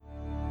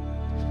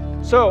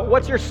So,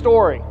 what's your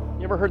story?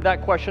 You ever heard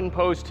that question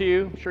posed to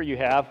you? I'm sure you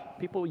have.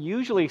 People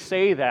usually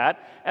say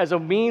that as a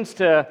means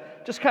to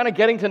just kind of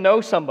getting to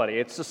know somebody.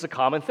 It's just a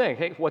common thing.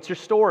 Hey, what's your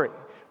story,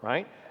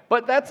 right?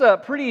 But that's a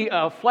pretty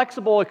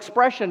flexible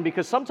expression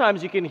because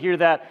sometimes you can hear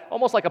that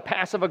almost like a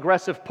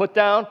passive-aggressive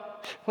put-down.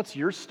 What's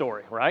your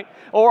story, right?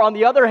 Or on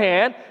the other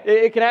hand,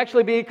 it can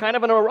actually be kind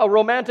of a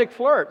romantic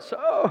flirt.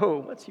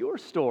 So, what's your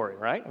story,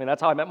 right? I mean,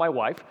 that's how I met my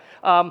wife.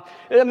 And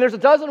there's a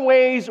dozen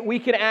ways we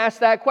can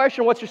ask that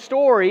question, what's your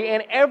story?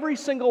 And every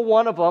single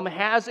one of them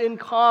has in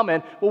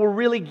common what we're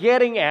really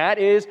getting at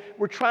is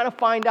we're trying to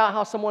find out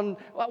how someone,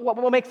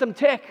 what makes them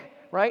tick.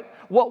 Right?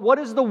 What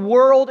is the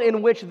world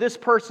in which this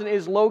person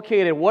is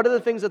located? What are the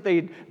things that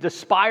they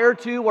aspire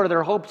to? What are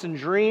their hopes and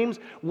dreams?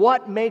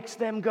 What makes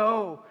them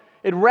go?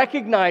 It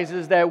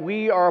recognizes that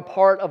we are a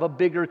part of a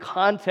bigger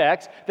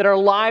context, that our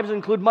lives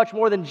include much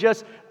more than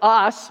just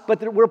us, but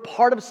that we're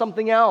part of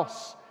something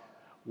else.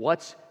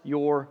 What's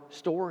your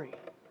story?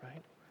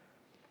 Right?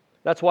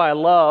 That's why I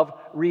love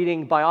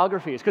reading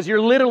biographies, because you're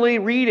literally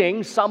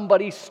reading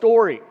somebody's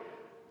story.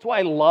 That's why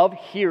I love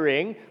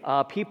hearing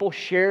people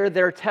share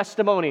their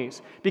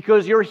testimonies,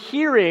 because you're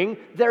hearing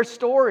their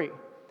story. You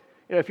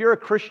know, if you're a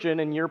Christian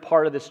and you're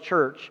part of this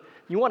church,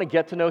 you want to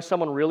get to know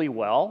someone really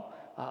well,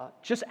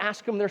 just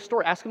ask them their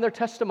story, ask them their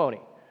testimony.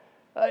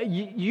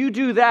 You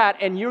do that,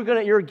 and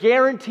you're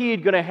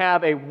guaranteed going to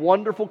have a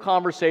wonderful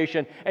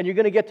conversation, and you're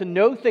going to get to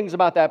know things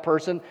about that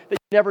person that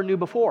you never knew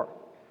before.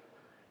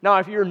 Now,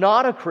 if you're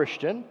not a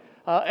Christian,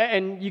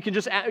 and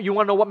you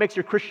want to know what makes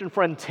your Christian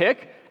friend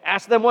tick,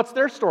 ask them what's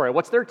their story,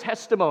 what's their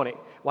testimony.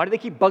 Why do they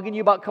keep bugging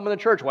you about coming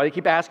to church? Why do they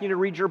keep asking you to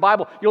read your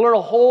Bible? You'll learn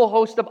a whole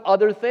host of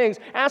other things.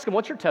 Ask them,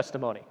 what's your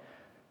testimony?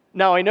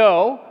 Now, I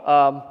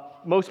know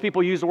most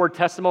people use the word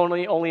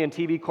testimony only in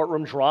TV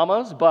courtroom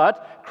dramas,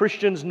 but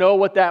Christians know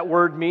what that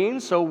word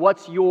means. So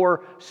what's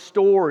your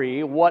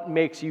story? What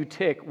makes you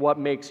tick? What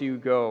makes you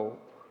go?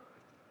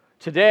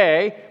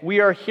 Today,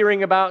 we are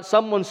hearing about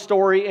someone's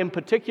story in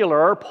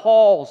particular,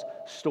 Paul's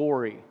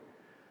story.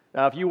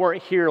 Now, if you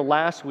weren't here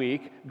last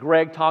week,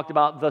 Greg talked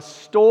about the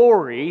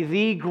story,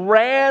 the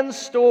grand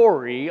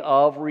story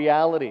of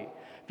reality.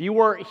 If you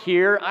weren't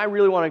here, I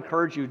really want to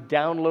encourage you,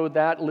 download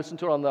that, listen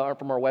to it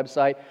from our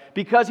website,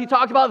 because he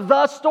talked about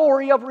the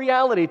story of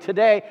reality.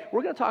 Today,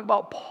 we're going to talk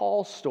about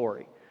Paul's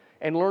story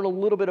and learn a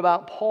little bit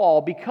about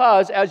Paul,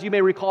 because, as you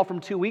may recall from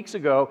 2 weeks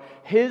ago,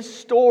 his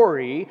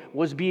story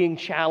was being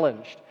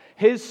challenged.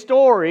 His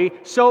story,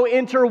 so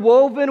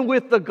interwoven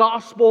with the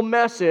gospel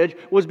message,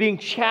 was being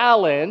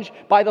challenged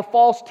by the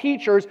false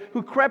teachers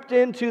who crept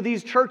into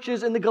these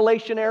churches in the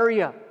Galatian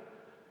area.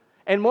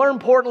 And more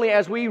importantly,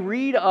 as we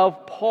read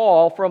of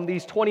Paul from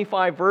these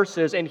 25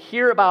 verses and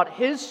hear about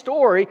his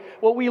story,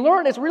 what we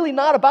learn is really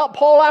not about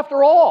Paul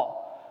after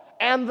all.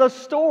 And the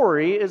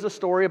story is a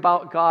story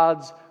about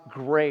God's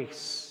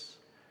grace.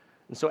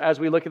 And so as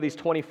we look at these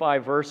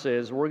 25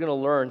 verses, we're going to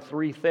learn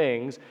three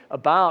things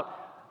about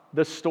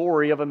the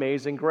story of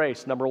amazing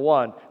grace. Number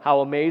one,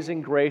 how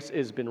amazing grace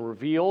has been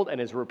revealed and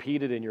is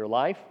repeated in your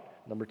life.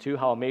 Number two,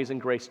 how amazing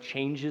grace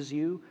changes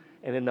you.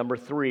 And then number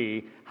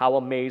three, how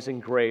amazing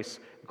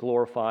grace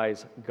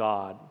glorifies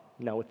God.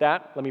 Now with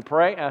that, let me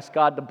pray. Ask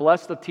God to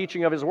bless the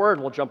teaching of His Word,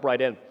 and we'll jump right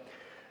in.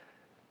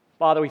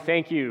 Father, we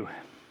thank You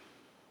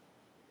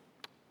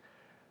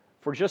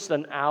for just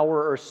an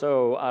hour or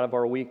so out of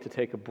our week to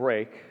take a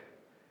break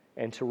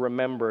and to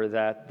remember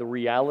that the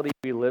reality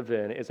we live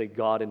in is a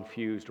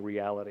God-infused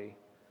reality.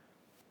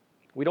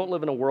 We don't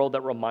live in a world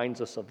that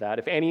reminds us of that.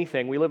 If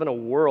anything, we live in a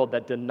world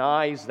that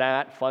denies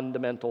that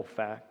fundamental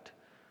fact.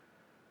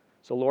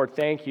 So, Lord,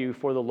 thank You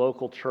for the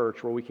local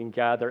church where we can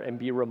gather and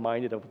be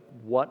reminded of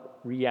what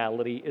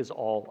reality is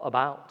all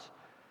about.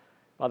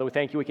 Father, we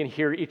thank You we can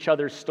hear each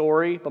other's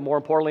story, but more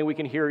importantly, we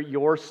can hear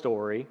Your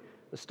story,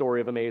 the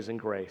story of amazing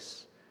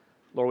grace.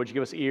 Lord, would You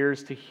give us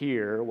ears to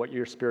hear what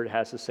Your Spirit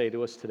has to say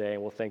to us today,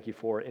 and we'll thank You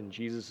for it in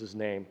Jesus'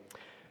 name.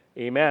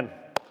 Amen.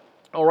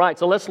 All right,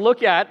 so let's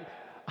look at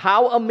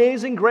how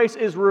amazing grace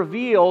is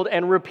revealed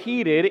and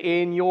repeated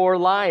in your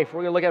life.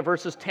 We're going to look at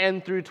verses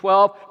 10 through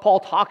 12.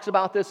 Paul talks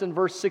about this in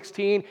verse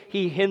 16.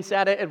 He hints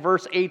at it at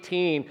verse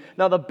 18.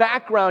 Now, the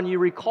background you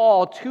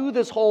recall to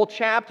this whole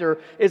chapter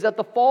is that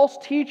the false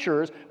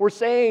teachers were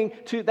saying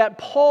that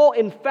Paul,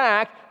 in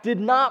fact, did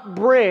not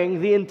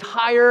bring the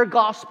entire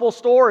gospel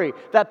story,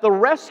 that the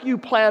rescue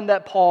plan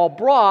that Paul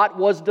brought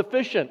was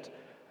deficient.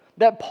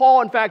 That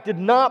Paul, in fact, did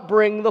not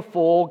bring the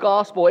full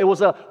gospel. It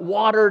was a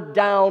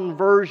watered-down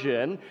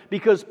version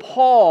because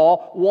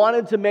Paul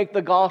wanted to make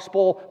the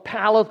gospel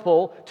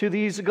palatable to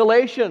these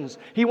Galatians.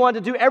 He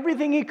wanted to do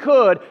everything he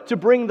could to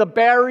bring the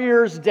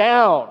barriers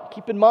down.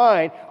 Keep in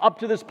mind, up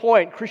to this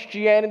point,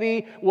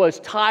 Christianity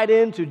was tied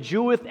into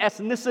Jewish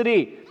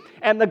ethnicity.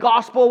 And the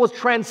gospel was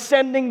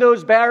transcending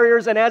those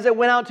barriers, and as it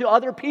went out to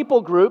other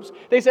people groups,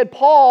 they said,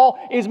 Paul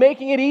is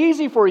making it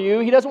easy for you.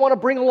 He doesn't want to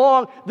bring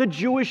along the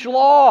Jewish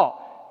law,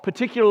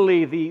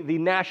 particularly the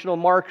national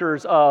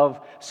markers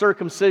of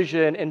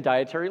circumcision and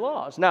dietary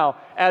laws. Now,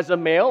 as a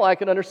male, I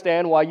can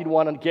understand why you'd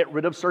want to get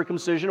rid of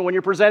circumcision when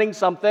you're presenting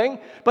something,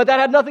 but that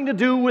had nothing to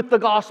do with the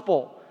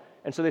gospel.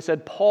 And so they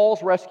said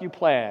Paul's rescue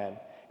plan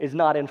is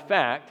not, in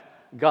fact,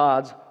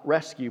 God's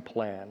rescue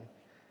plan.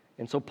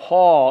 And so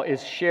Paul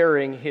is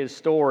sharing his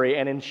story,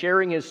 and in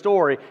sharing his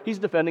story, he's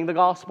defending the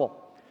gospel.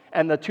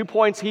 And the 2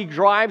 points he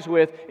drives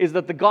with is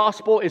that the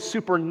gospel is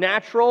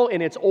supernatural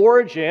in its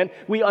origin.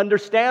 We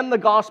understand the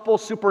gospel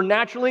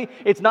supernaturally.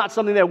 It's not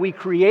something that we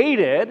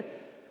created,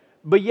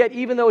 but yet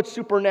even though it's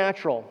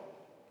supernatural,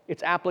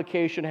 its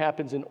application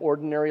happens in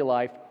ordinary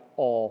life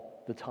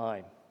all the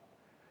time.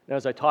 Now,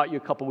 as I taught you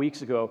a couple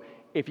weeks ago,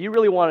 if you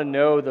really want to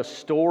know the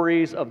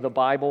stories of the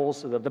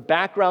Bibles, the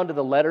background of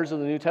the letters of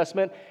the New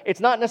Testament, it's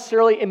not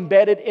necessarily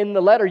embedded in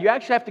the letter. You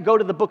actually have to go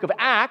to the book of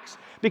Acts,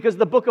 because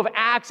the book of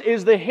Acts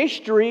is the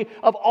history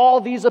of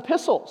all these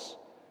epistles.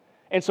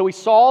 And so we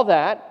saw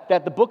that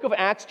the book of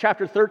Acts,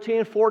 chapter 13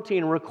 and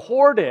 14,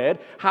 recorded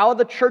how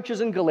the churches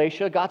in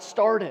Galatia got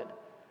started.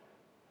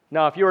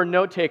 Now, if you're a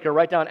note taker,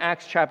 write down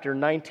Acts chapter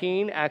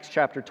 19, Acts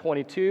chapter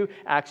 22,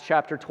 Acts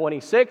chapter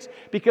 26,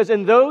 because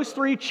in those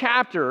 3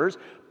 chapters,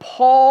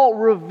 Paul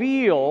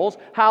reveals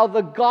how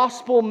the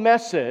gospel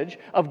message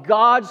of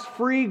God's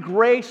free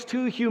grace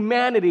to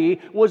humanity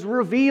was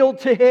revealed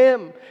to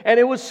him, and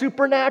it was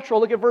supernatural.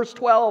 Look at verse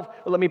 12.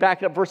 Let me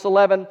back it up. Verse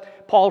 11,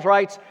 Paul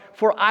writes,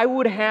 "For I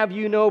would have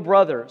you know,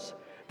 brothers,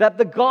 that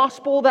the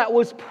gospel that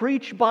was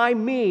preached by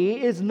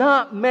me is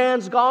not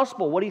man's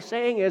gospel." What he's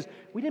saying is,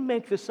 we didn't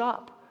make this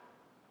up.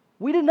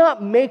 We did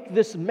not make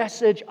this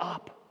message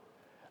up.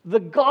 The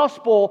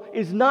gospel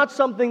is not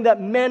something that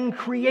men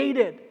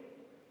created.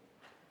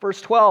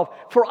 Verse 12,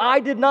 "For I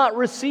did not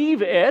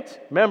receive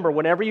it." Remember,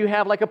 whenever you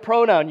have like a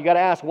pronoun, you got to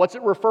ask, what's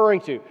it referring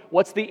to?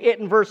 What's the it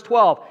in verse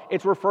 12?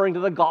 It's referring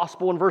to the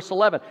gospel in verse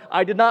 11.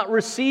 "I did not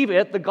receive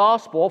it, the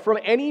gospel, from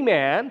any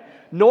man,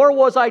 nor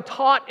was I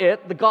taught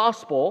it, the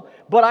gospel,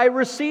 but I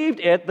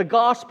received it, the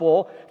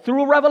gospel,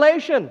 through a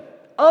revelation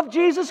of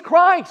Jesus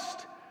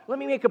Christ." Let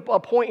me make a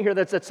point here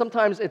that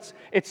sometimes it's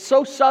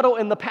so subtle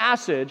in the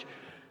passage.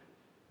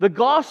 The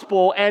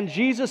gospel and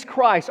Jesus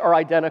Christ are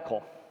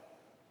identical.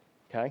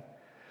 Okay?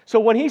 So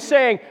when he's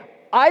saying,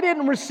 "I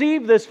didn't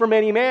receive this from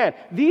any man,"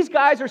 these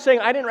guys are saying,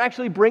 "I didn't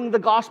actually bring the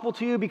gospel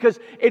to you," because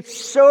it's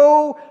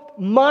so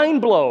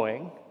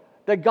mind-blowing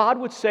that God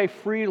would say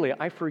freely,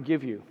 "I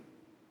forgive you,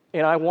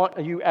 and I want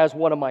you as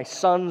one of my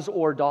sons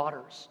or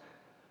daughters."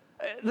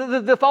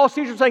 The false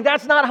teachers are saying,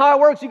 that's not how it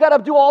works. You got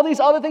to do all these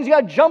other things. You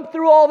got to jump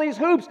through all these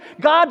hoops.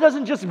 God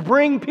doesn't just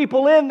bring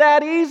people in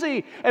that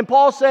easy. And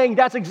Paul's saying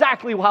that's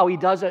exactly how he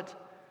does it.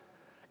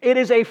 It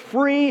is a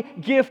free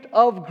gift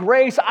of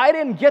grace. I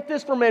didn't get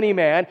this from any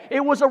man.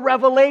 It was a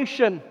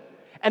revelation.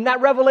 And that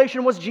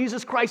revelation was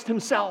Jesus Christ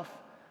himself.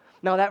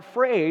 Now that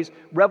phrase,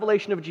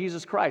 revelation of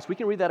Jesus Christ, we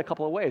can read that a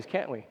couple of ways,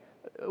 can't we?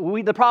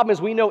 The problem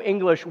is we know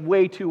English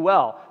way too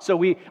well.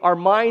 So our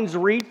minds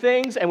read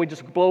things and we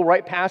just blow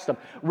right past them.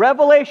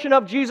 Revelation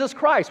of Jesus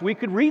Christ. We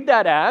could read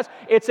that as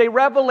it's a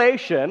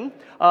revelation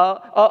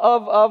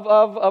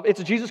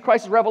it's Jesus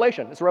Christ's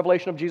revelation. It's a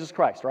revelation of Jesus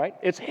Christ, right?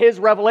 It's his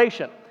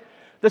revelation.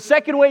 The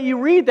second way you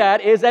read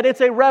that is that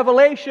it's a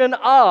revelation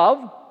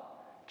of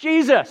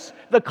Jesus.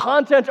 The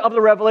content of the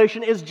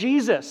revelation is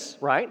Jesus,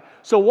 right?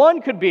 So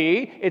one could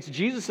be, it's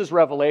Jesus'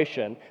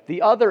 revelation.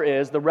 The other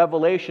is, the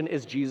revelation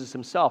is Jesus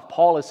himself.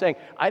 Paul is saying,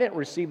 I didn't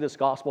receive this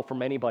gospel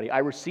from anybody. I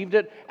received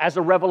it as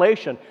a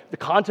revelation. The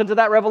content of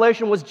that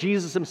revelation was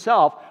Jesus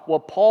himself.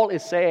 What Paul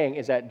is saying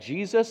is that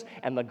Jesus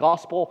and the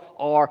gospel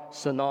are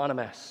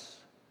synonymous.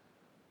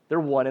 They're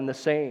one and the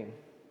same.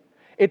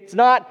 It's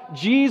not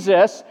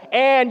Jesus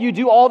and you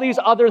do all these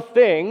other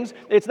things.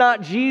 It's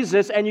not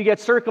Jesus and you get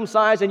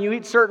circumcised and you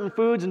eat certain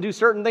foods and do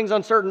certain things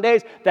on certain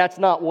days. That's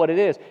not what it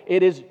is.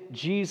 It is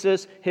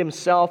Jesus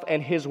himself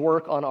and his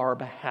work on our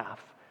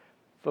behalf.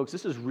 Folks,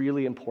 this is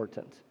really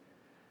important.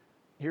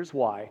 Here's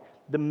why.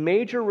 The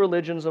major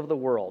religions of the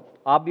world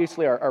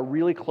obviously are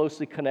really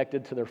closely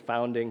connected to their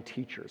founding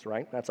teachers,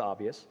 right? That's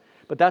obvious.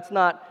 But that's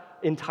not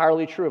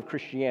entirely true of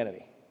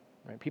Christianity.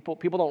 Right? People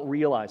don't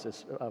realize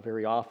this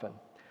very often.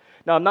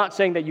 Now, I'm not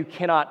saying that you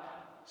cannot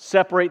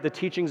separate the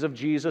teachings of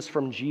Jesus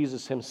from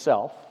Jesus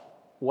himself.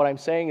 What I'm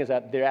saying is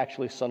that they're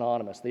actually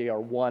synonymous. They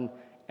are one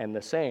and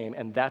the same,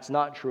 and that's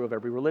not true of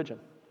every religion.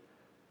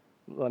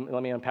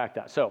 Let me unpack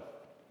that. So,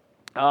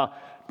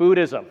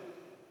 Buddhism.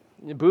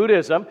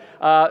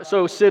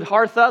 So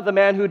Siddhartha, the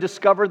man who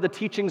discovered the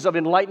teachings of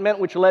enlightenment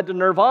which led to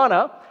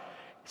nirvana,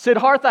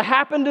 Siddhartha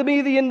happened to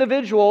be the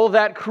individual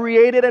that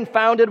created and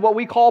founded what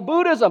we call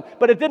Buddhism,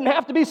 but it didn't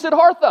have to be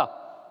Siddhartha.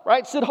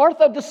 Right?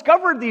 Siddhartha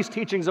discovered these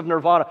teachings of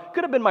nirvana.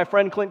 Could have been my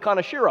friend Clint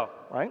Kanashiro,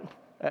 right?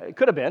 It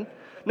could have been.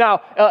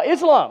 Now,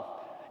 Islam.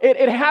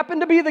 It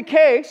happened to be the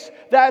case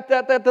that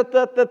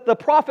the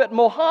Prophet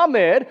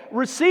Muhammad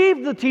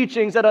received the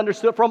teachings that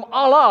understood from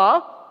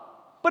Allah,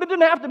 but it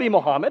didn't have to be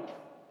Muhammad.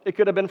 It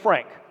could have been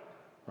Frank,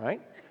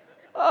 right?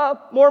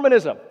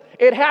 Mormonism.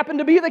 It happened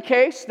to be the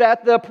case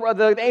that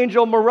the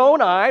angel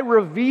Moroni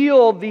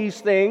revealed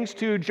these things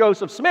to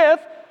Joseph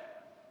Smith,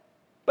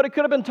 but it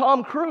could have been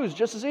Tom Cruise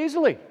just as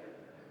easily.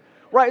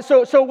 Right?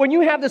 So when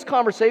you have this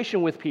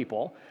conversation with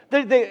people,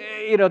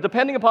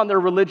 Depending upon their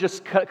religious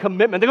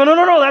commitment, they go,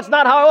 no, that's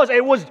not how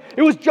it was.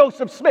 It was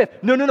Joseph Smith.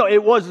 No,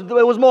 it was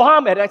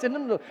Muhammad. And I said,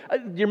 no,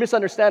 you're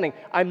misunderstanding.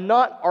 I'm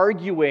not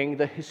arguing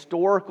the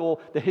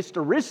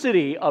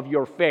historicity of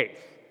your faith.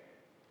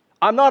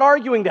 I'm not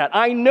arguing that.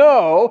 I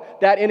know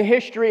that in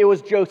history it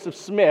was Joseph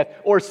Smith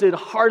or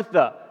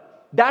Siddhartha.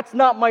 That's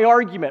not my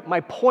argument.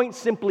 My point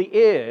simply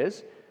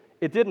is,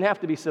 it didn't have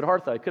to be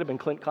Siddhartha. It could have been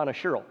Clint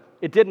Conasherl.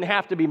 It didn't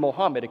have to be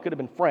Mohammed. It could have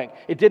been Frank.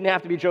 It didn't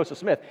have to be Joseph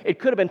Smith. It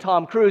could have been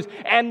Tom Cruise.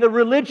 And the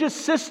religious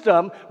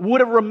system would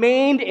have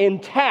remained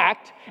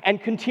intact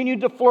and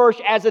continued to flourish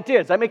as it did.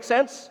 Does that make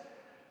sense?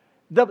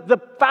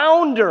 The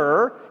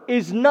founder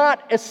is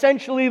not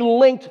essentially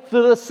linked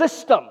to the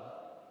system.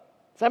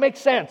 Does that make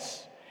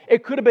sense?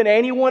 It could have been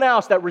anyone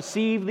else that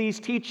received these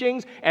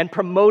teachings and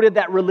promoted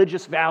that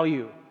religious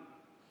value.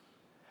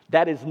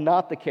 That is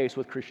not the case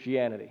with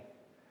Christianity.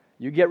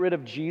 You get rid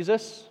of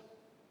Jesus,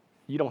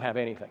 you don't have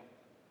anything.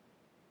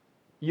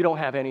 You don't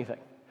have anything.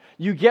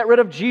 You get rid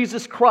of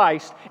Jesus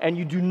Christ, and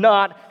you do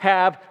not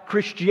have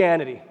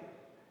Christianity.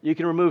 You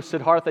can remove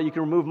Siddhartha, you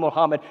can remove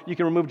Muhammad, you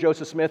can remove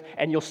Joseph Smith,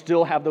 and you'll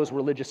still have those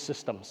religious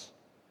systems.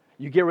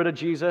 You get rid of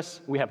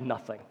Jesus, we have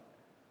nothing.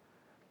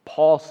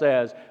 Paul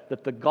says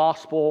that the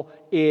gospel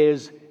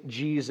is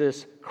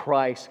Jesus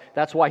Christ.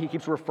 That's why he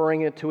keeps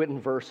referring to it in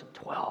verse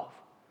 12.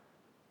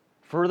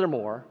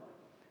 Furthermore,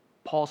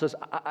 Paul says,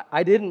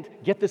 I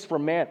didn't get this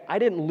from man. I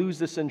didn't lose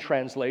this in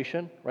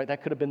translation, right?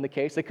 That could have been the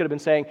case. They could have been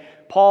saying,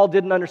 Paul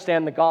didn't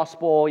understand the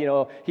gospel.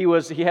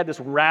 He had this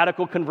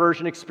radical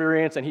conversion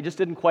experience, and he just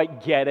didn't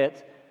quite get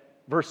it.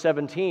 Verse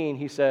 17,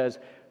 he says,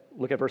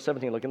 look at verse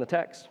 17, look in the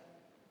text.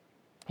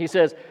 He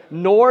says,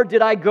 nor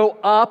did I go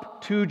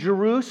up to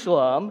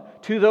Jerusalem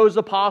to those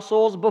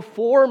apostles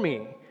before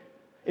me.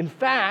 In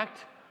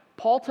fact,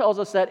 Paul tells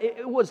us that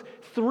it was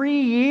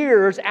 3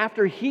 years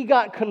after he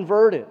got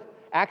converted.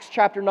 Acts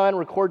chapter 9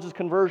 records his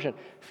conversion.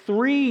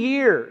 3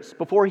 years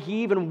before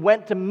he even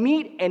went to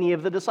meet any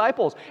of the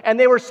disciples. And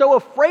they were so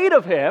afraid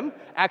of him,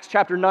 Acts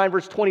chapter 9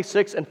 verse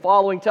 26 and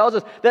following tells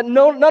us, that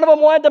none of them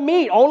wanted to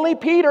meet. Only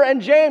Peter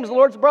and James, the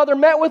Lord's brother,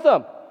 met with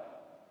him.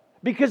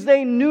 Because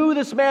they knew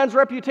this man's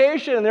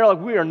reputation. And they're like,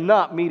 we are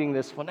not meeting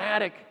this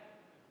fanatic.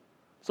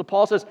 So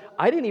Paul says,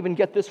 I didn't even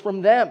get this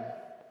from them.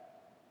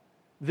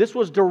 This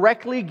was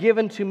directly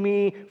given to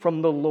me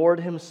from the Lord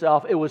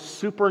himself. It was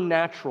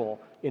supernatural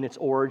in its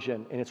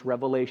origin, in its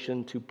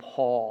revelation to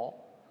Paul.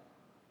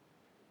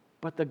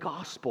 But the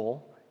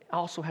gospel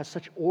also has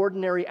such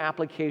ordinary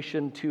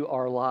application to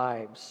our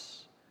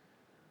lives.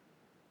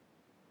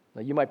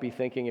 Now, you might be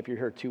thinking, if you're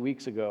here 2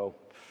 weeks ago,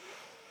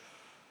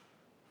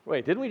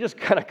 wait, didn't we just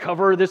kind of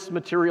cover this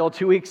material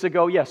 2 weeks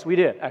ago? Yes, we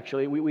did,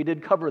 actually. We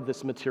did cover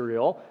this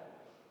material.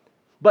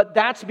 But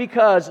that's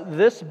because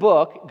this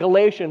book,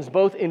 Galatians,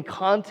 both in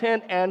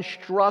content and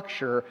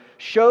structure,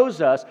 shows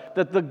us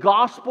that the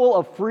gospel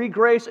of free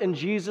grace in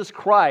Jesus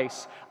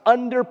Christ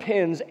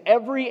underpins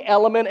every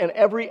element and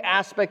every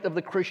aspect of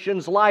the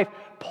Christian's life.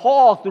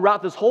 Paul,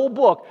 throughout this whole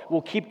book,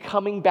 will keep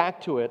coming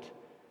back to it,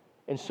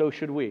 and so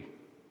should we.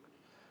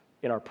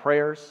 In our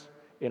prayers,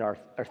 in our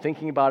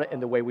thinking about it,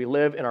 in the way we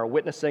live, in our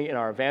witnessing, in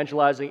our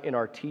evangelizing, in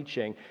our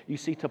teaching. You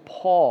see, to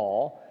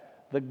Paul,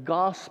 the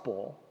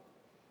gospel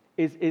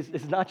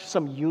is not just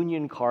some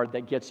union card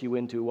that gets you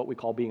into what we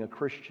call being a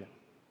Christian,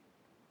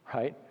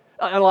 right?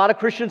 And a lot of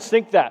Christians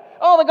think that.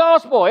 Oh, the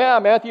gospel, yeah,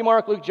 Matthew,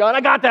 Mark, Luke, John,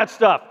 I got that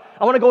stuff.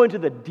 I want to go into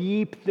the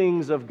deep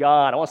things of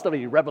God. I want to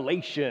study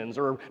revelations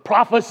or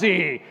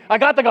prophecy. I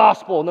got the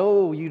gospel.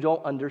 No, you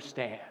don't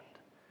understand.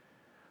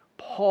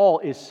 Paul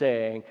is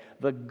saying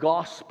the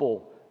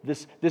gospel,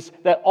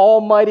 that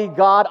Almighty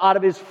God, out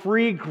of His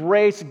free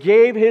grace,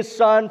 gave His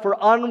Son for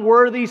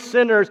unworthy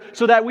sinners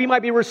so that we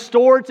might be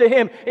restored to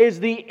Him, is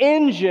the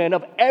engine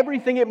of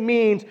everything it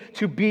means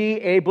to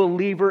be a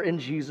believer in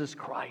Jesus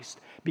Christ.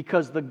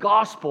 Because the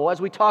gospel,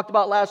 as we talked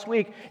about last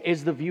week,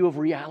 is the view of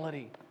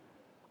reality.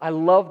 I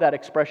love that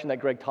expression that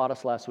Greg taught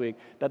us last week,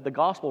 that the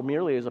gospel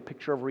merely is a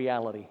picture of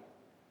reality.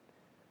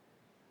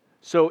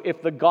 So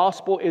if the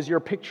gospel is your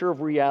picture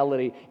of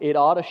reality, it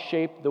ought to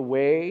shape the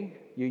way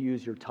you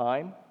use your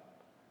time,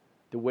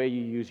 the way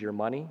you use your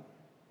money.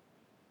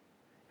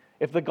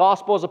 If the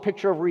gospel is a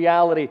picture of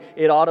reality,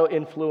 it ought to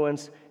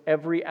influence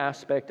every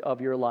aspect of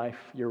your life,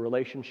 your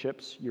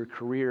relationships, your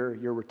career,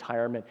 your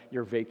retirement,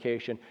 your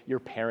vacation,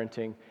 your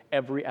parenting,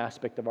 every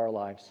aspect of our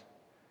lives.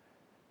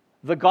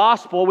 The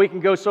gospel, we can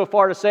go so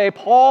far to say,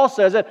 Paul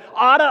says it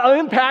ought to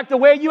impact the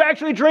way you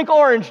actually drink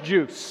orange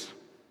juice.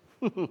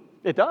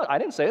 It does. I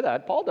didn't say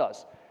that. Paul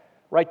does.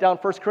 Write down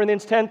 1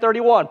 Corinthians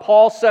 10:31.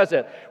 Paul says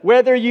it.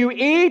 Whether you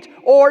eat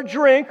or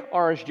drink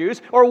orange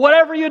juice or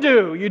whatever you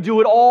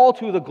do it all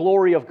to the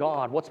glory of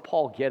God. What's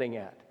Paul getting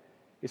at?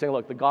 He's saying,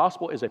 look, the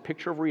gospel is a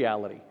picture of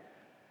reality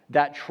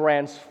that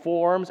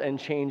transforms and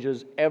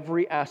changes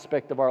every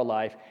aspect of our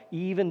life,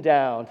 even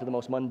down to the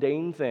most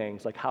mundane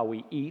things like how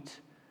we eat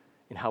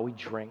and how we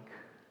drink.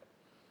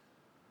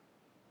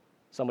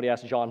 Somebody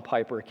asked John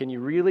Piper, can you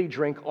really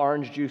drink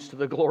orange juice to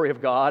the glory of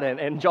God?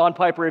 And John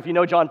Piper, if you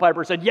know John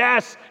Piper, said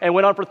yes, and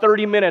went on for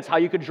 30 minutes how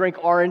you could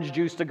drink orange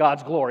juice to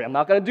God's glory. I'm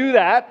not going to do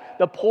that.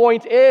 The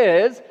point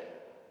is,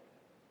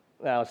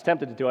 I was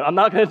tempted to do it. I'm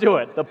not going to do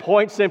it. The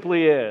point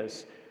simply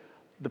is,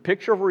 the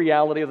picture of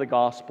reality of the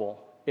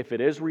gospel, if it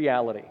is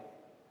reality,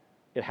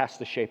 it has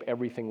to shape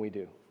everything we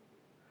do.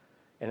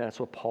 And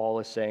that's what Paul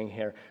is saying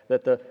here,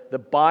 that the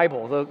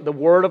Bible, the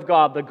Word of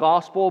God, the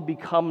gospel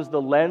becomes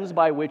the lens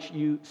by which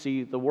you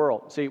see the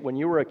world. See, when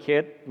you were a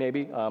kid,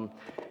 maybe,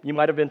 you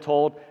might have been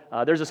told,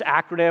 there's this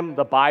acronym,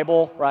 the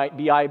Bible, right,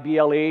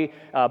 B-I-B-L-E,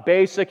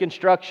 basic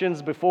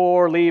instructions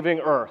before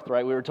leaving Earth,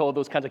 right? We were told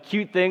those kinds of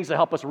cute things to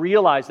help us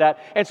realize that.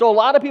 And so a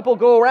lot of people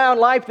go around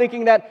life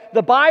thinking that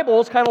the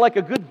Bible is kind of like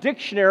a good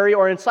dictionary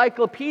or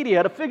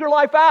encyclopedia to figure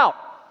life out.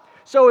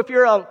 So if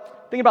you're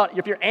think about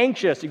if you're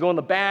anxious, you go in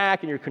the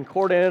back and your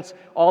concordance,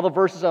 all the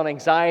verses on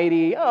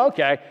anxiety. Oh,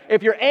 okay.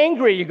 If you're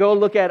angry, you go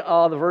look at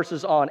all the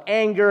verses on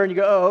anger and you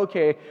go, oh,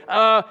 okay.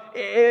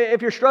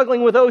 If you're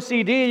struggling with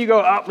OCD, you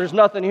go, oh, there's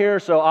nothing here,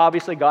 so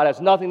obviously God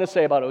has nothing to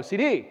say about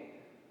OCD.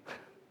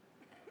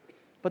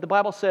 But the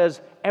Bible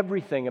says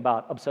everything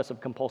about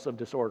obsessive-compulsive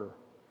disorder.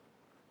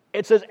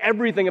 It says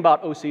everything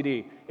about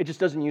OCD. It just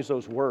doesn't use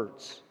those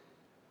words.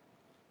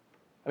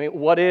 I mean,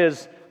 what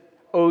is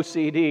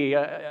OCD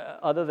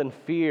other than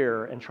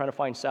fear and trying to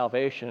find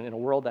salvation in a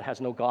world that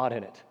has no God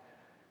in it?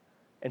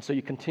 And so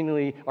you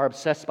continually are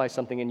obsessed by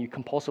something and you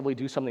compulsively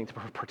do something to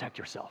protect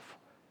yourself.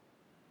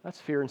 That's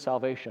fear and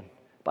salvation.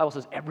 The Bible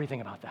says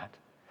everything about that.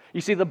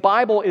 You see, the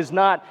Bible is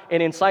not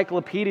an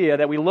encyclopedia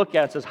that we look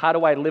at and says, how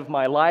do I live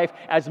my life?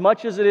 As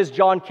much as it is,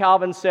 John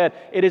Calvin said,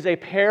 it is a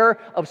pair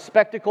of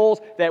spectacles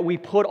that we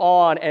put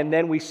on and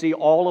then we see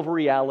all of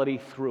reality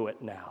through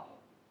it now.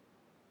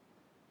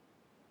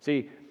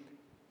 See,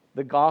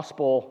 the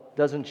gospel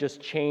doesn't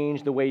just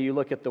change the way you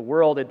look at the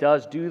world. It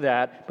does do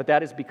that, but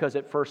that is because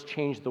it first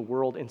changed the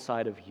world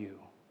inside of you.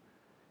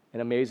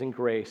 And amazing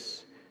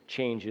grace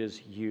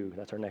changes you.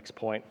 That's our next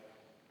point.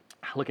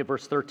 Look at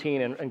verse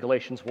 13 in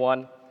Galatians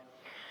 1.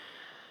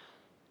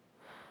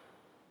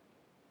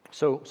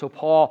 So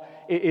Paul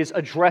is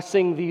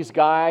addressing these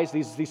guys,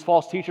 these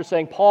false teachers,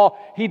 saying, Paul,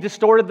 he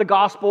distorted the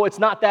gospel. It's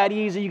not that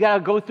easy. You got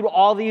to go through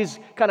all these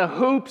kind of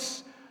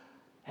hoops.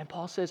 And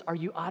Paul says, are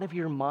you out of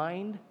your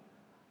mind?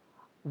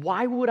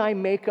 Why would I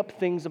make up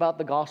things about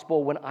the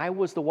gospel when I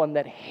was the one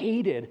that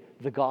hated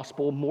the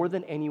gospel more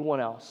than anyone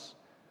else?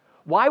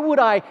 Why would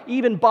I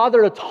even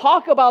bother to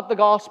talk about the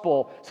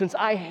gospel since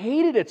I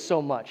hated it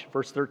so much?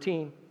 Verse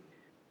 13.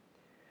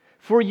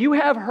 For you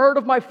have heard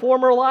of my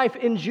former life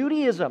in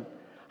Judaism,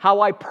 how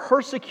I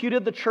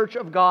persecuted the church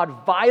of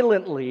God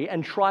violently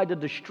and tried to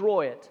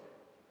destroy it.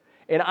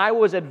 And I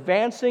was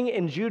advancing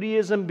in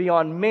Judaism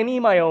beyond many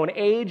my own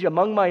age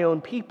among my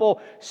own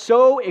people.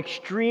 So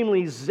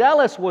extremely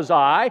zealous was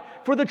I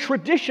for the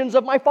traditions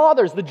of my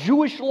fathers, the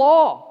Jewish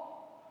law.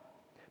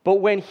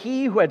 But when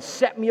he who had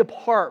set me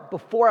apart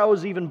before I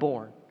was even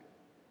born,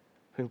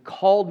 who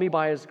called me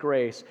by his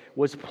grace,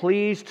 was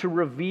pleased to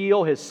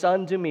reveal his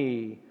Son to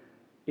me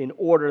in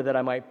order that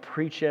I might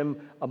preach him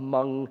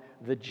among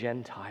the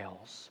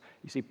Gentiles.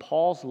 You see,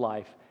 Paul's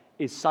life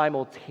is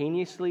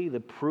simultaneously the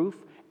proof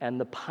and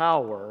the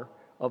power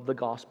of the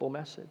gospel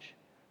message.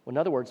 In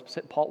other words,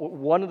 Paul,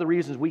 one of the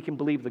reasons we can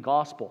believe the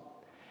gospel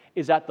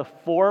is that the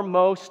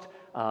foremost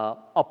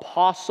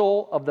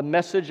apostle of the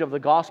message of the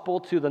gospel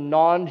to the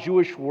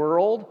non-Jewish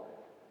world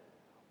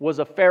was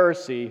a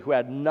Pharisee who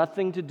had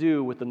nothing to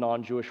do with the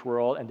non-Jewish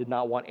world and did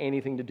not want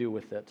anything to do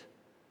with it.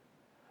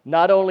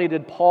 Not only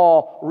did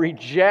Paul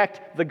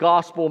reject the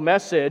gospel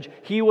message,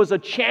 he was a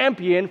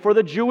champion for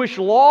the Jewish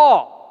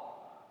law.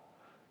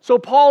 So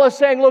Paul is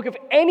saying, look, if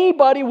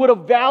anybody would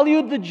have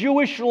valued the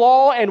Jewish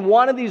law and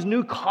wanted these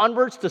new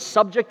converts to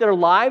subject their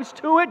lives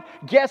to it,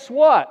 guess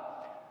what?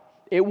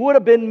 It would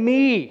have been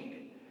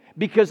me,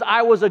 because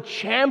I was a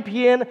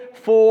champion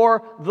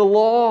for the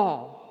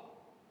law.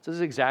 This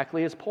is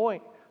exactly his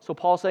point. So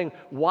Paul's saying,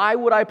 why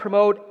would I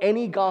promote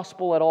any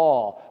gospel at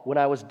all when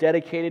I was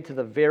dedicated to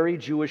the very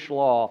Jewish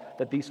law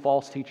that these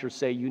false teachers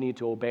say you need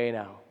to obey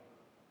now?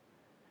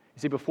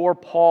 You see, before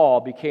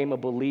Paul became a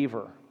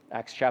believer,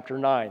 Acts chapter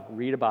 9,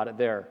 read about it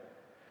there.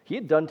 He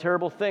had done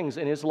terrible things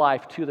in his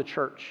life to the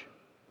church.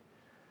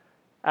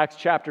 Acts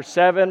chapter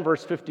 7,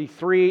 verse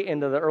 53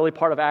 into the early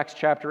part of Acts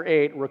chapter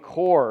 8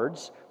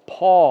 records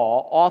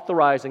Paul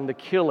authorizing the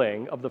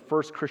killing of the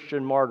first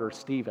Christian martyr,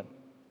 Stephen.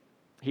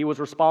 He was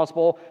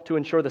responsible to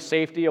ensure the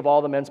safety of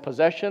all the men's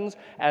possessions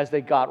as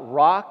they got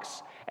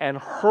rocks and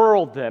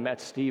hurled them at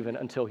Stephen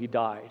until he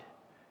died.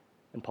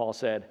 And Paul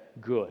said,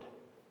 good.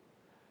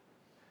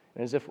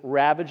 And as if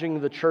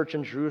ravaging the church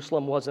in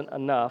Jerusalem wasn't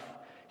enough,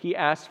 he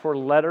asked for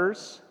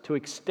letters to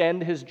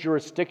extend his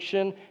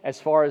jurisdiction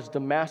as far as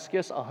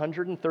Damascus,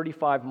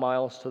 135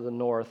 miles to the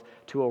north,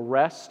 to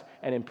arrest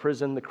and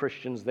imprison the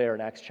Christians there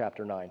in Acts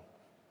chapter 9,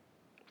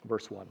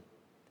 verse 1.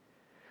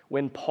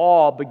 When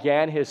Paul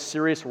began his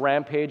serious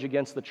rampage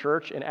against the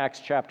church in Acts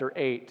chapter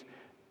 8,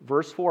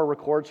 verse 4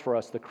 records for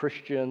us the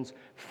Christians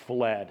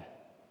fled.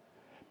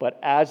 But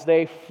as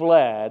they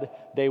fled,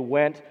 they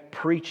went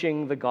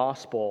preaching the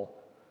gospel.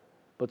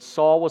 But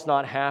Saul was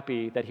not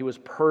happy that he was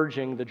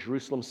purging the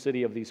Jerusalem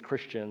city of these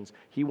Christians.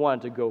 He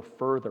wanted to go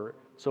further.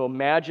 So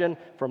imagine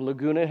from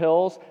Laguna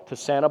Hills to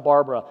Santa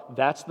Barbara,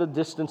 that's the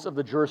distance of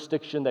the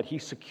jurisdiction that he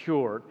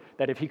secured,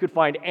 that if he could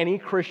find any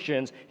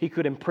Christians, he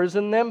could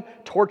imprison them,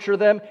 torture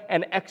them,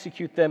 and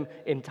execute them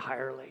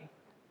entirely.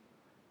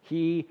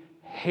 He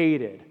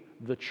hated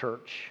the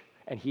church,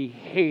 and he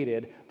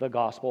hated the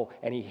gospel,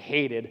 and he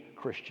hated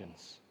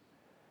Christians.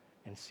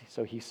 And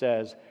so he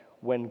says,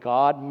 when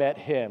God met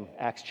him,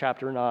 Acts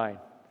chapter 9,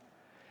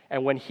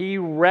 and when he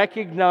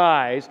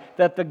recognized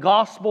that the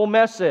gospel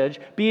message,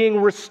 being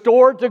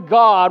restored to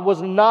God,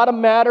 was not a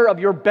matter of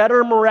your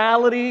better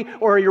morality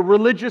or your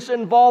religious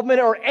involvement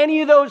or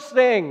any of those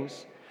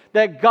things,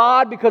 that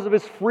God, because of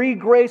his free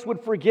grace,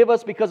 would forgive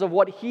us because of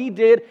what he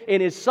did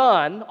in his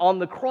Son on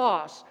the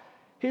cross,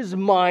 his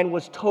mind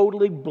was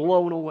totally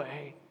blown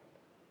away.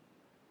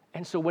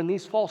 And so when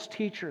these false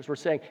teachers were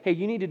saying, hey,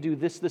 you need to do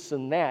this, this,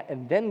 and that,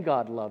 and then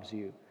God loves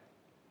you,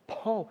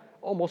 Paul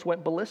almost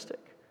went ballistic.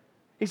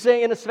 He's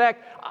saying, in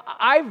effect,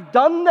 I've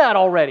done that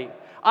already.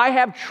 I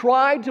have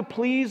tried to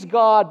please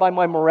God by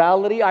my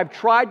morality. I've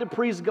tried to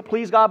please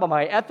God by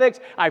my ethics.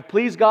 I've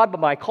pleased God by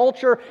my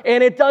culture,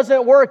 and it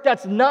doesn't work.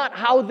 That's not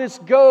how this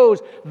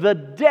goes. The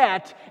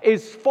debt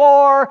is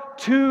far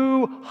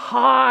too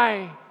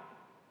high.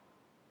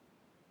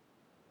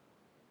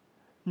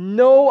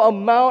 No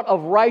amount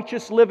of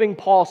righteous living,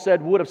 Paul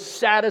said, would have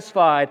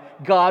satisfied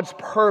God's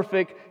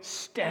perfect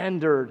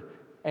standard.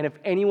 And if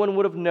anyone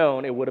would have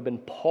known, it would have been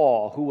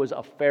Paul, who was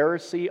a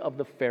Pharisee of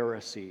the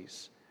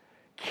Pharisees,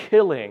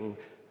 killing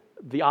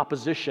the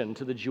opposition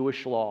to the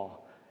Jewish law.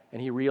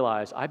 And he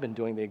realized, I've been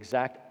doing the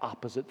exact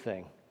opposite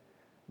thing.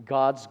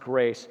 God's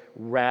grace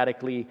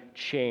radically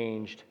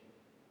changed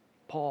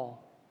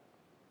Paul.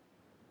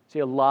 See,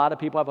 a lot of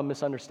people have a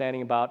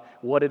misunderstanding about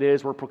what it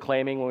is we're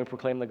proclaiming when we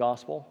proclaim the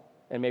gospel.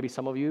 And maybe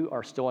some of you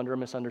are still under a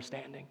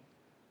misunderstanding.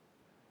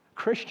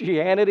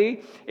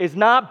 Christianity is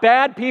not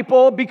bad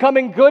people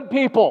becoming good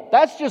people.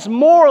 That's just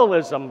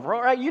moralism,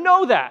 right? You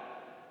know that.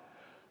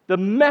 The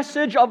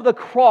message of the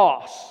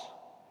cross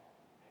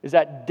is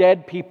that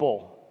dead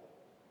people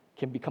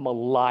can become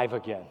alive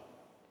again.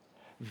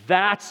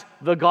 That's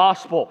the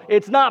gospel.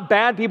 It's not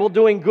bad people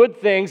doing good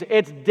things.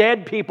 It's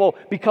dead people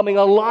becoming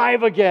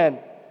alive again.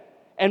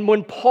 And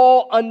when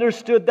Paul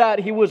understood that,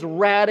 he was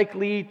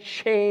radically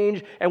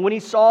changed. And when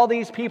he saw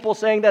these people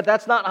saying that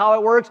that's not how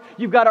it works,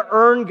 you've got to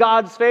earn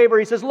God's favor,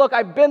 he says, look,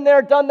 I've been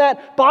there, done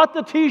that, bought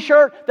the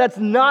t-shirt. That's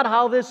not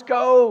how this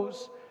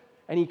goes.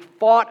 And he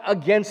fought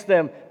against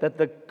them that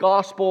the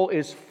gospel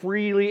is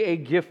freely a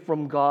gift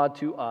from God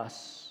to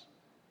us.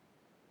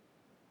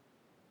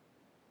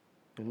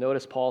 And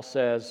notice Paul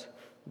says,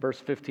 verse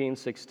 15,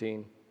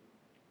 16,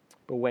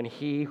 but when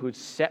he who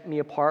set me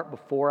apart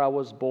before I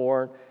was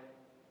born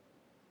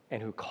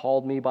and who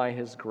called me by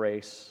his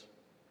grace.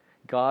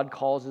 God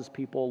calls his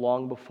people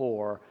long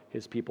before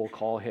his people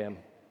call him,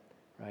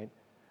 right?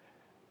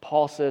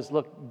 Paul says,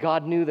 look,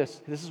 God knew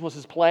this. This was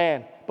his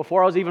plan.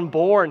 Before I was even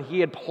born, he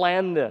had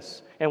planned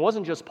this. And it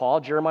wasn't just Paul,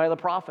 Jeremiah the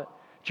prophet.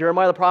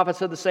 Jeremiah the prophet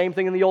said the same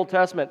thing in the Old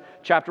Testament.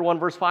 Chapter 1,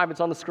 verse 5, it's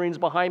on the screens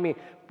behind me.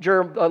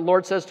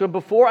 Lord says to him,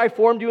 before I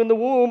formed you in the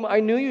womb, I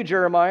knew you,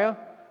 Jeremiah.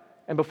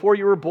 And before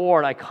you were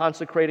born, I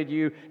consecrated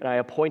you and I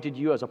appointed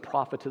you as a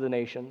prophet to the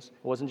nations.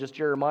 It wasn't just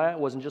Jeremiah, it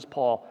wasn't just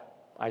Paul.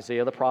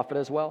 Isaiah the prophet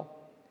as well.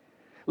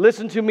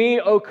 Listen to me,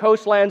 O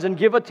coastlands, and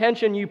give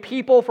attention, you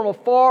people from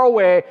afar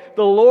away.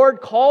 The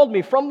Lord called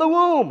me from the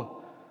womb.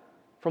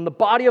 From the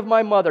body of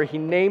my mother, he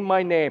named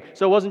my name.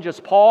 So it wasn't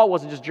just Paul, it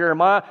wasn't just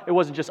Jeremiah, it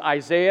wasn't just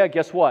Isaiah.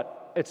 Guess what?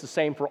 It's the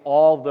same for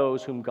all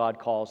those whom God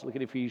calls. Look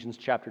at Ephesians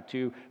chapter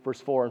 2,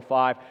 verse 4 and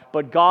 5.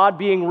 But God,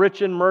 being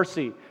rich in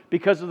mercy,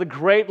 because of the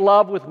great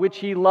love with which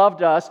he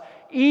loved us,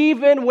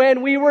 even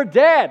when we were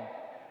dead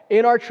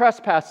in our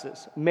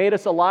trespasses, made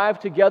us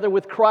alive together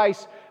with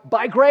Christ.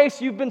 By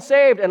grace you've been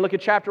saved. And look at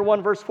chapter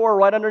 1, verse 4,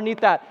 right underneath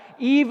that.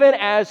 Even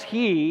as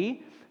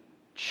he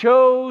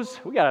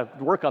chose, we got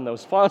to work on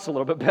those fonts a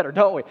little bit better,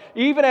 don't we?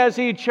 Even as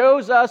he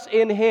chose us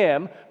in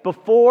him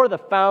before the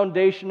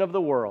foundation of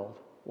the world.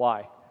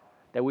 Why?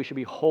 That we should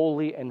be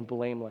holy and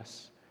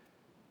blameless.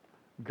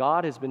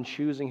 God has been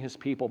choosing his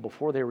people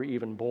before they were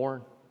even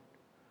born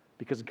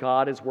because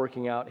God is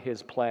working out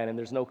his plan, and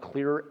there's no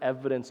clearer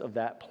evidence of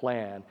that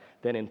plan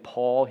than in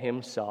Paul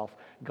himself.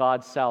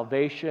 God's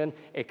salvation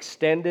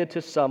extended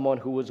to someone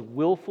who was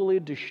willfully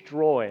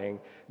destroying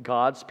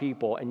God's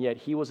people, and yet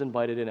he was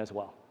invited in as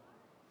well.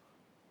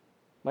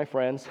 My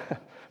friends,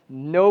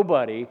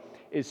 nobody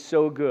is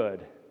so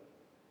good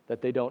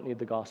that they don't need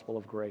the gospel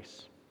of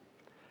grace.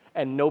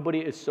 And nobody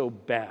is so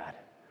bad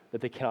that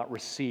they cannot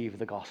receive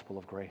the gospel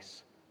of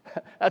grace.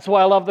 That's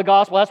why I love the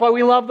gospel. That's why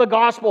we love the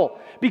gospel.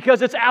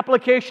 Because its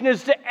application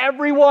is to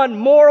everyone,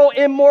 moral,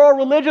 immoral,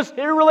 religious,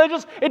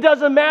 irreligious. It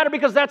doesn't matter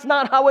because that's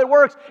not how it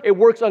works. It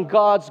works on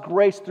God's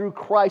grace through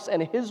Christ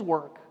and his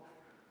work.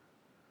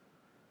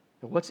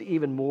 And what's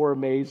even more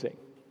amazing,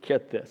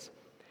 get this,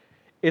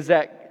 is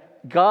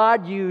that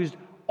God used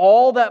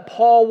all that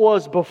Paul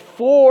was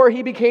before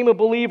he became a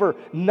believer,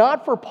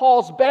 not for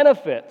Paul's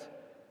benefit,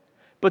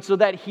 but so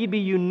that he'd be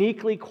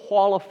uniquely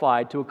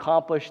qualified to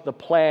accomplish the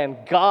plan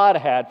God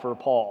had for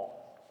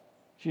Paul.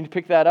 Did you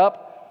pick that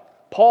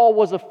up? Paul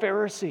was a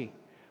Pharisee,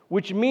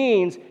 which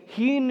means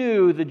he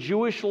knew the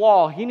Jewish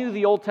law, he knew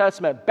the Old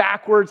Testament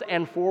backwards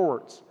and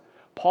forwards.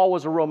 Paul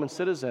was a Roman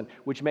citizen,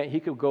 which meant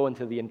he could go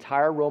into the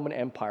entire Roman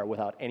Empire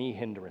without any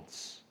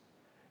hindrance.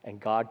 And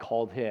God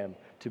called him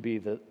to be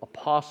the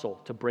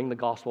apostle, to bring the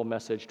gospel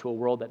message to a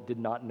world that did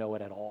not know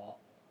it at all.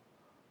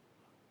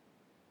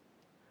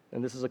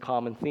 And this is a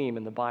common theme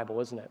in the Bible,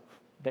 isn't it?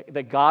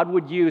 That God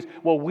would use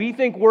what we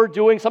think we're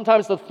doing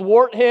sometimes to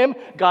thwart him.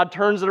 God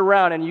turns it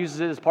around and uses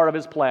it as part of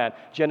his plan.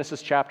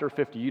 Genesis chapter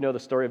 50. You know the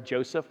story of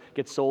Joseph,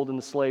 gets sold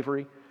into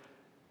slavery.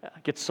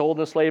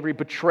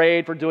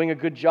 Betrayed for doing a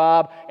good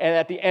job. And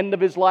at the end of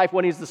his life,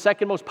 when he's the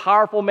second most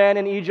powerful man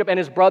in Egypt and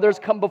his brothers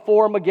come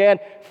before him again,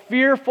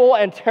 fearful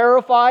and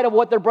terrified of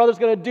what their brother's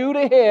going to do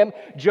to him,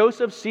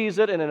 Joseph sees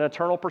it in an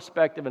eternal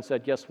perspective and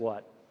said, guess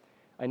what?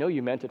 I know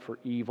you meant it for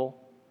evil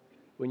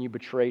when you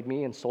betrayed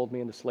me and sold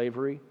me into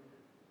slavery,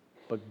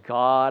 but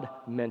God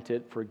meant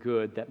it for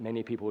good, that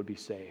many people would be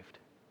saved,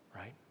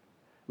 right?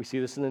 We see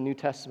this in the New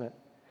Testament.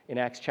 In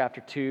Acts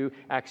chapter 2,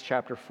 Acts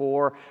chapter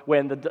 4,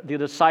 when the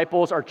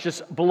disciples are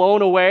just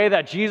blown away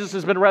that Jesus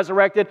has been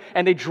resurrected,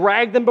 and they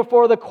drag them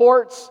before the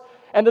courts,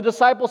 and the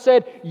disciples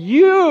said,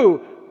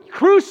 you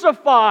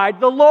crucified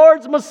the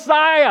Lord's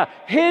Messiah,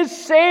 his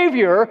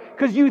Savior,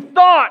 because you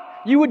thought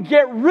you would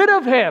get rid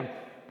of him.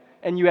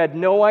 And you had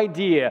no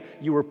idea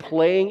you were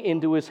playing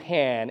into his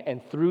hand,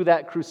 and through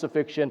that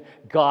crucifixion,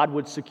 God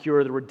would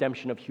secure the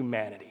redemption of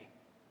humanity.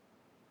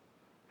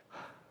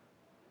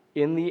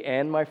 In the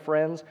end, my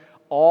friends,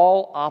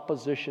 all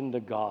opposition to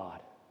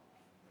God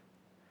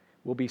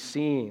will be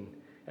seen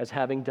as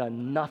having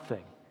done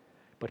nothing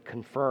but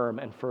confirm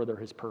and further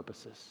his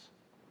purposes.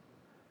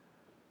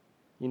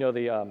 You know,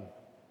 the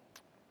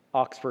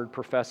Oxford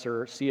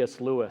professor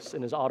C.S. Lewis,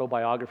 in his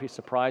autobiography,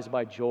 Surprised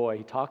by Joy,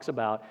 he talks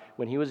about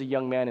when he was a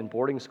young man in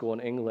boarding school in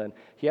England,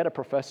 he had a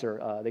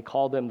professor, they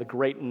called him the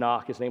Great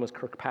Knock. His name was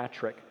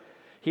Kirkpatrick.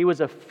 He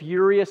was a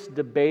furious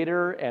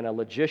debater and a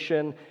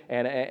logician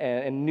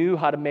and knew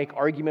how to make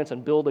arguments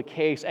and build a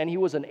case, and he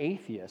was an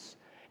atheist.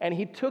 And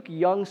he took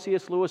young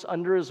C.S. Lewis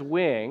under his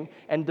wing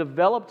and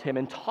developed him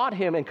and taught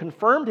him and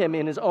confirmed him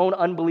in his own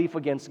unbelief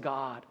against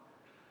God.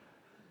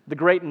 The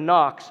Great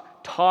Knox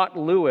taught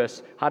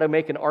Lewis how to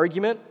make an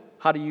argument,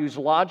 how to use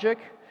logic,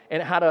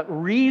 and how to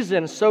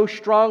reason so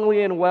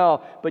strongly and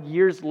well. But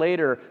years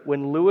later,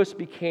 when Lewis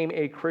became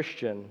a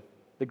Christian,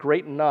 the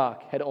Great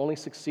Knock had only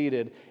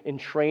succeeded in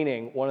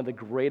training one of the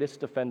greatest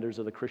defenders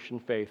of the Christian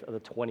faith of the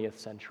 20th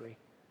century.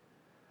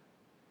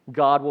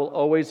 God will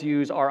always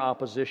use our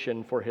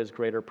opposition for his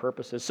greater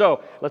purposes.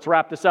 So, let's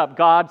wrap this up.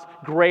 God's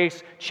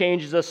grace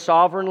changes us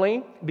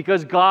sovereignly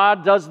because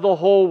God does the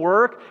whole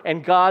work,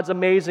 and God's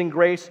amazing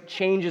grace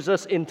changes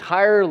us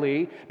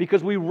entirely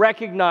because we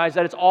recognize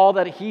that it's all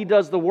that he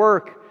does the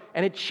work,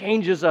 and it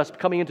changes us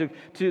coming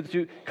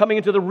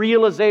into the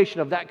realization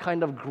of that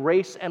kind of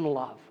grace and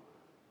love.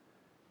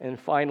 And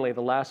finally,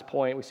 the last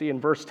point we see in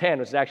verse 10,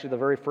 which is actually the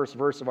very first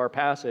verse of our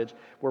passage,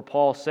 where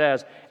Paul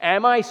says,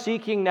 am I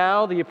seeking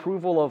now the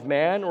approval of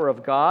man or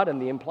of God?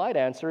 And the implied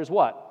answer is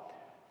what?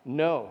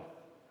 No.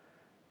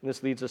 And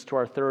this leads us to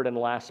our third and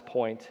last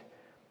point,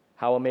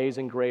 how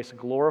amazing grace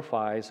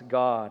glorifies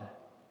God.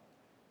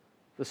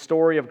 The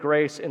story of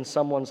grace in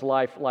someone's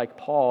life like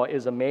Paul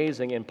is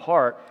amazing in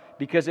part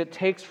because it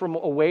takes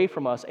away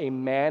from us a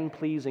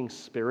man-pleasing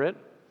spirit,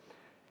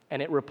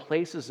 and it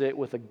replaces it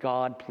with a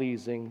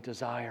God-pleasing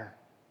desire,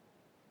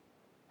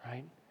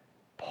 right?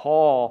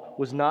 Paul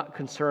was not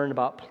concerned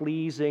about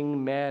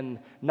pleasing men,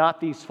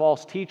 not these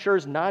false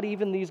teachers, not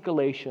even these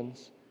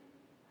Galatians.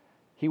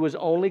 He was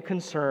only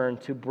concerned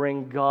to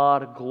bring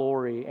God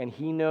glory, and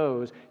he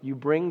knows you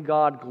bring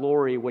God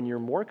glory when you're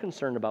more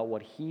concerned about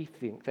what he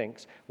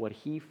thinks, what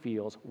he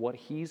feels, what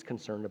he's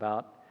concerned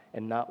about,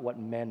 and not what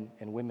men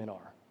and women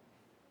are.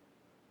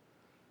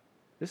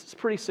 This is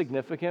pretty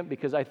significant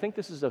because I think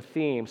this is a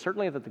theme,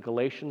 certainly that the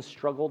Galatians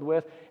struggled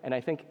with, and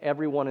I think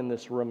everyone in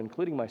this room,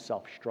 including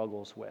myself,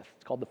 struggles with.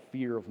 It's called the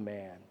fear of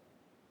man.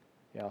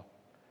 Yeah.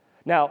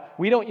 Now,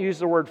 we don't use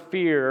the word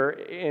fear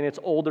in its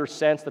older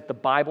sense that the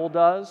Bible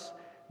does.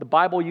 The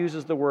Bible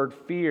uses the word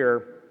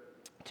fear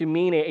to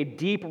mean a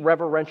deep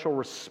reverential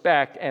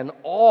respect and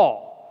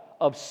awe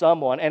of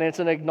someone, and it's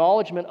an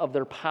acknowledgement of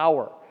their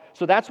power.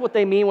 So that's what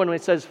they mean when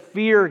it says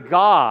fear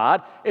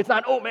God. It's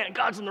not, oh man,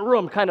 God's in the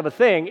room kind of a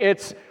thing.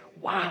 It's,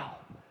 wow,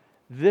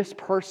 this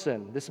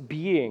person, this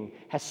being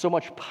has so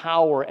much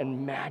power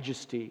and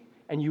majesty.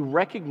 And you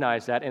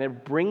recognize that, and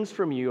it brings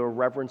from you a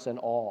reverence and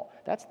awe.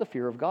 That's the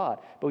fear of God.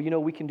 But you know,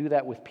 we can do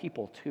that with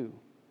people too,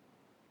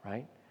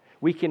 right?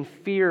 We can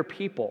fear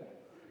people.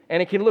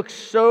 And it can look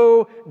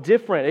so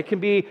different. It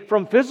can be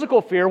from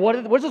physical fear, what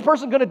is this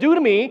person going to do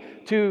to me,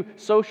 to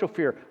social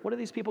fear. What are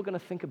these people going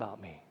to think about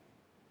me?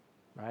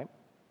 Right?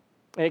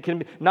 And it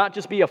can not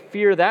just be a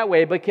fear that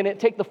way, but can it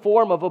take the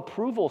form of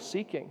approval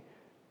seeking?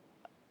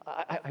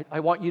 I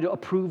want you to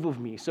approve of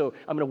me. So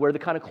I'm going to wear the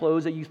kind of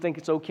clothes that you think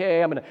it's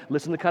okay. I'm going to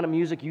listen to the kind of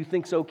music you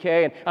think's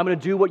okay. And I'm going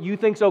to do what you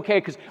think's okay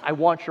because I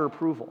want your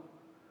approval.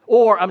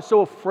 Or I'm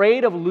so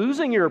afraid of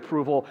losing your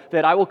approval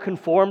that I will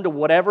conform to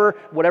whatever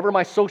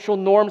my social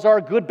norms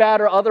are, good, bad,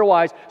 or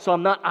otherwise, so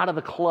I'm not out of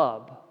the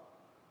club.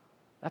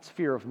 That's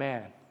fear of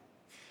man.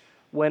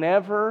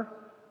 Whenever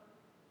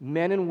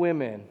men and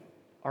women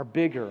are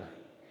bigger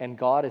and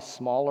God is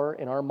smaller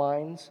in our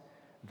minds,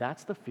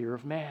 that's the fear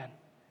of man.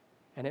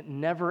 And it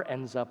never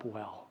ends up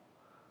well,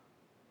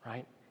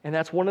 right? And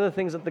that's one of the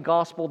things that the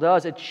gospel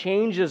does. It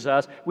changes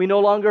us. We no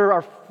longer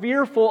are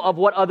fearful of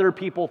what other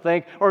people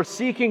think or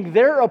seeking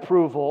their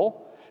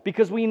approval,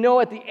 because we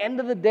know at the end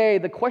of the day,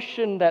 the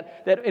question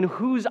that in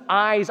whose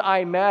eyes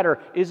I matter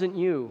isn't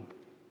you,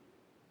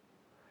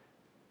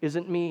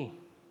 isn't me.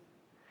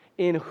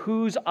 In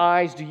whose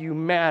eyes do you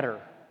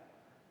matter?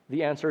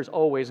 The answer is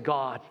always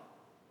God.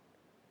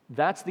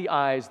 That's the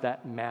eyes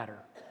that matter.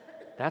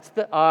 That's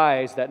the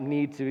eyes that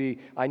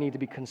I need to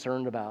be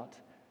concerned about.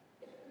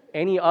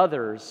 Any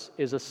others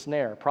is a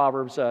snare.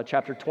 Proverbs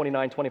chapter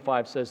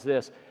 29-25 says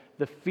this: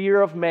 the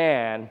fear of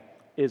man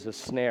is a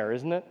snare,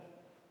 isn't it?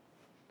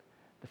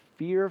 The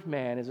fear of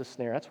man is a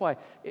snare. That's why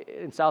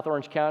in South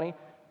Orange County,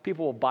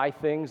 people will buy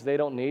things they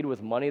don't need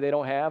with money they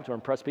don't have to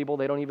impress people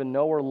they don't even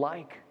know or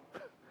like.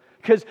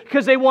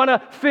 Because they want to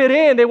fit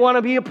in, they want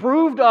to be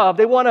approved of,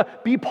 they want to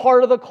be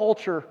part of the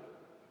culture.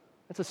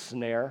 That's a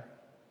snare.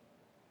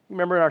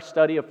 Remember in our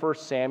study of 1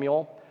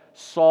 Samuel,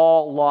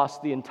 Saul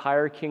lost the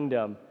entire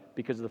kingdom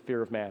because of the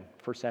fear of man.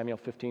 1 Samuel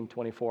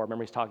 15:24.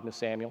 Remember he's talking to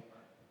Samuel.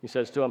 He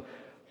says to him,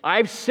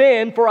 I've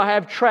sinned, for I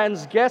have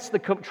transgressed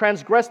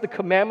the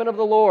commandment of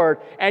the Lord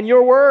and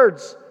your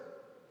words,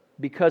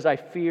 because I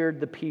feared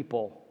the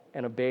people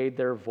and obeyed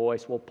their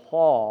voice. Well,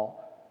 Paul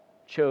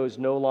chose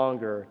no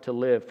longer to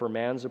live for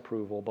man's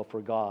approval, but for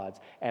God's.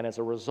 And as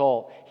a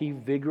result, he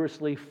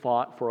vigorously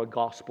fought for a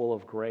gospel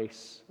of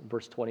grace.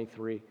 Verse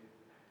 23.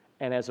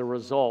 And as a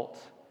result,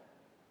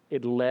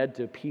 it led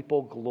to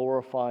people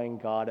glorifying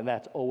God, and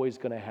that's always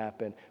going to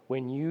happen.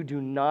 When you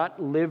do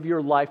not live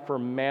your life for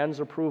man's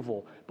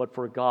approval, but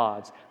for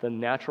God's, the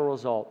natural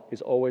result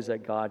is always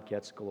that God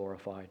gets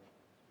glorified.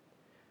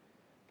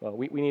 Well,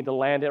 we need to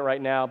land it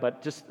right now,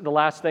 but just the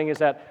last thing is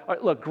that,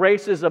 look,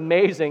 grace is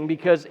amazing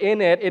because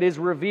in it is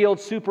revealed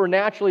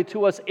supernaturally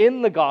to us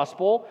in the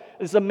gospel.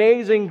 This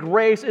amazing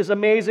grace is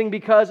amazing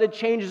because it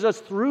changes us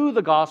through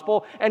the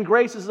gospel, and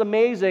grace is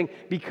amazing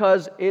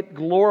because it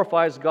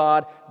glorifies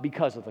God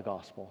because of the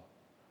gospel.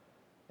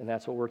 And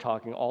that's what we're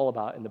talking all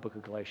about in the book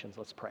of Galatians.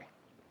 Let's pray.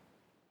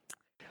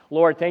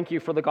 Lord, thank you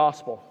for the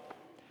gospel.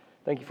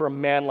 Thank you for a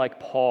man like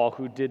Paul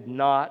who did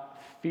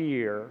not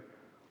fear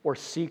or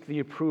seek the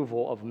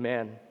approval of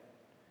men.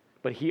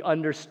 But he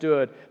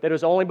understood that it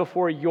was only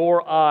before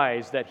your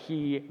eyes that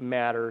he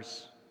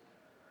matters.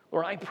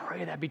 Lord, I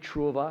pray that be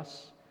true of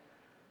us.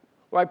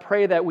 Lord, I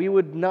pray that we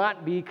would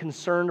not be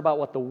concerned about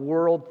what the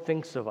world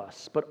thinks of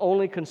us, but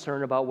only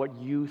concerned about what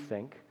you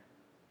think.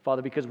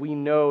 Father, because we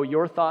know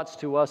your thoughts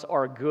to us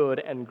are good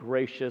and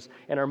gracious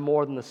and are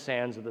more than the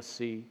sands of the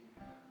sea.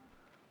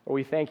 Lord,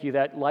 we thank you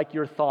that, like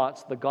your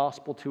thoughts, the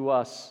gospel to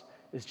us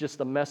is just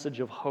a message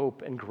of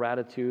hope and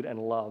gratitude and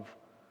love.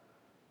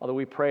 Father,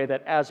 we pray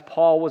that as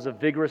Paul was a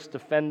vigorous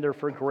defender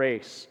for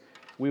grace,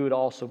 we would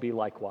also be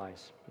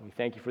likewise. And we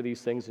thank you for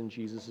these things in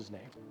Jesus'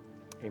 name.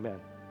 Amen.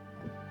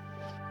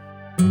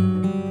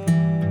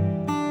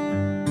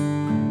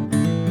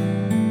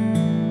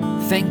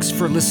 Thanks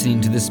for listening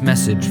to this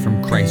message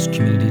from Christ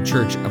Community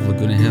Church of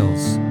Laguna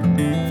Hills.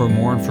 For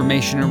more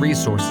information and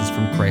resources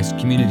from Christ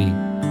Community,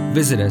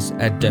 visit us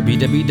at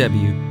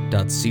www.ccclh.org.